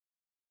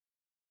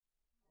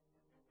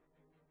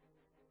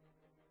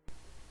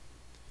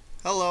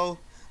Hello,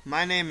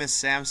 my name is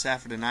Sam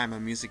Safford and I'm a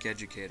music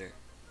educator.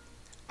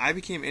 I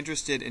became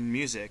interested in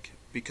music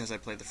because I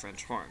play the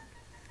French horn.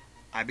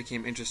 I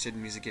became interested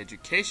in music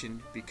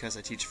education because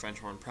I teach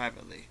French horn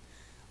privately.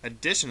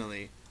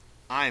 Additionally,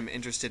 I am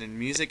interested in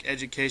music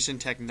education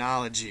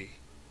technology.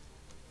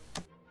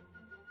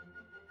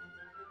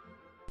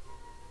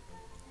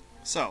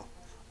 So,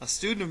 a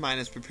student of mine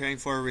is preparing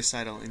for a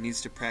recital and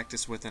needs to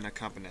practice with an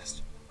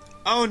accompanist.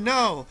 Oh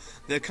no!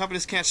 The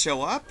accompanist can't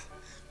show up?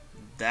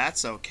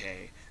 That's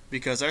okay,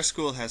 because our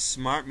school has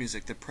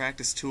SmartMusic, the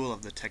practice tool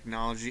of the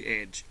technology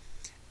age.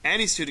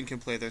 Any student can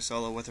play their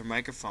solo with their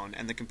microphone,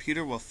 and the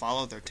computer will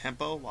follow their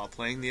tempo while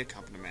playing the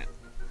accompaniment.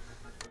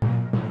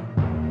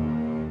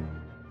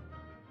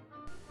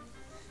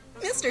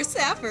 Mr.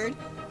 Safford,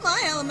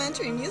 my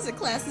elementary music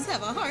classes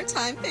have a hard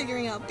time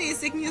figuring out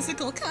basic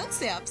musical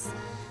concepts.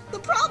 The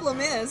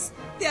problem is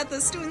that the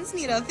students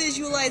need a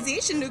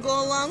visualization to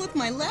go along with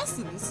my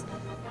lessons.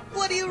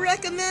 What do you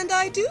recommend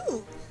I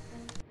do?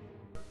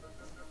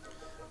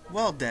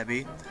 Well,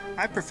 Debbie,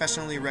 I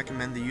professionally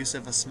recommend the use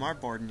of a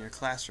smartboard in your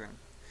classroom.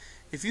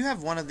 If you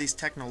have one of these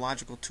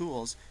technological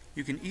tools,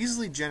 you can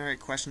easily generate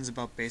questions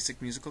about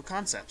basic musical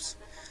concepts.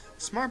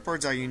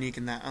 Smartboards are unique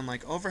in that,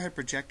 unlike overhead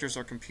projectors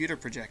or computer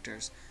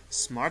projectors,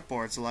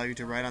 smartboards allow you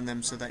to write on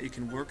them so that you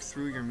can work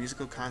through your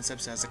musical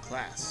concepts as a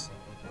class.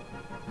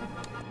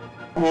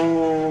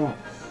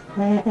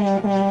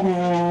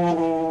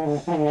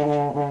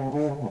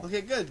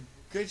 Okay, good.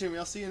 Great, Jimmy.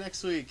 I'll see you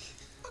next week.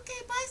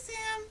 Okay, bye,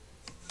 Sam.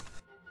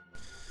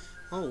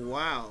 Oh,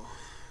 wow.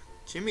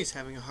 Jimmy's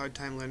having a hard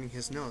time learning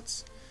his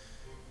notes.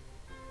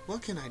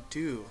 What can I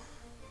do?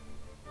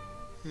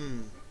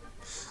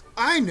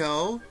 I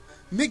know!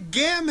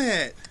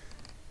 MacGAMUT!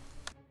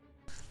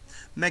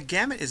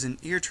 MacGAMUT is an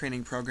ear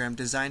training program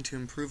designed to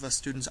improve a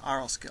student's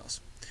oral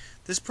skills.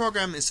 This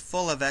program is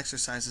full of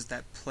exercises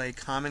that play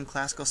common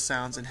classical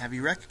sounds and have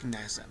you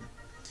recognize them.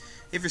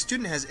 If your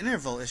student has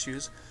interval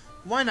issues,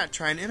 why not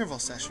try an interval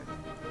session?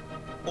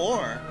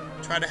 Or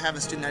try to have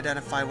a student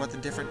identify what the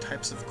different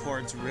types of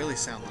chords really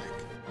sound like.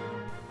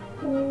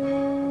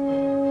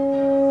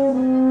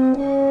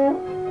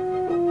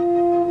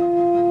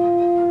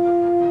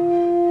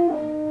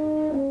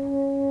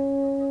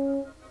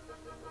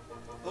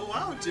 Oh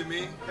wow,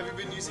 Jimmy! Have you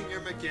been using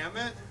your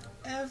MacGAMUT?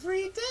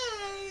 Every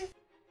day.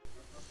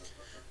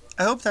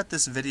 I hope that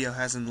this video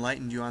has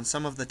enlightened you on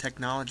some of the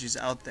technologies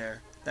out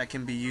there that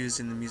can be used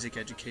in the music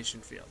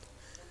education field.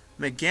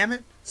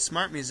 MacGAMUT,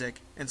 SmartMusic,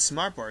 and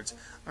smartboards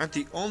aren't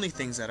the only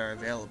things that are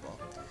available.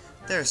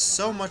 There's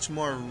so much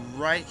more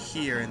right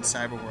here in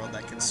Cyberworld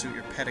that can suit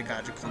your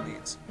pedagogical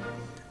needs.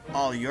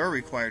 All you're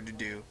required to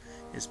do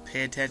is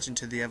pay attention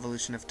to the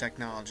evolution of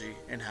technology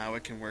and how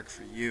it can work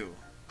for you.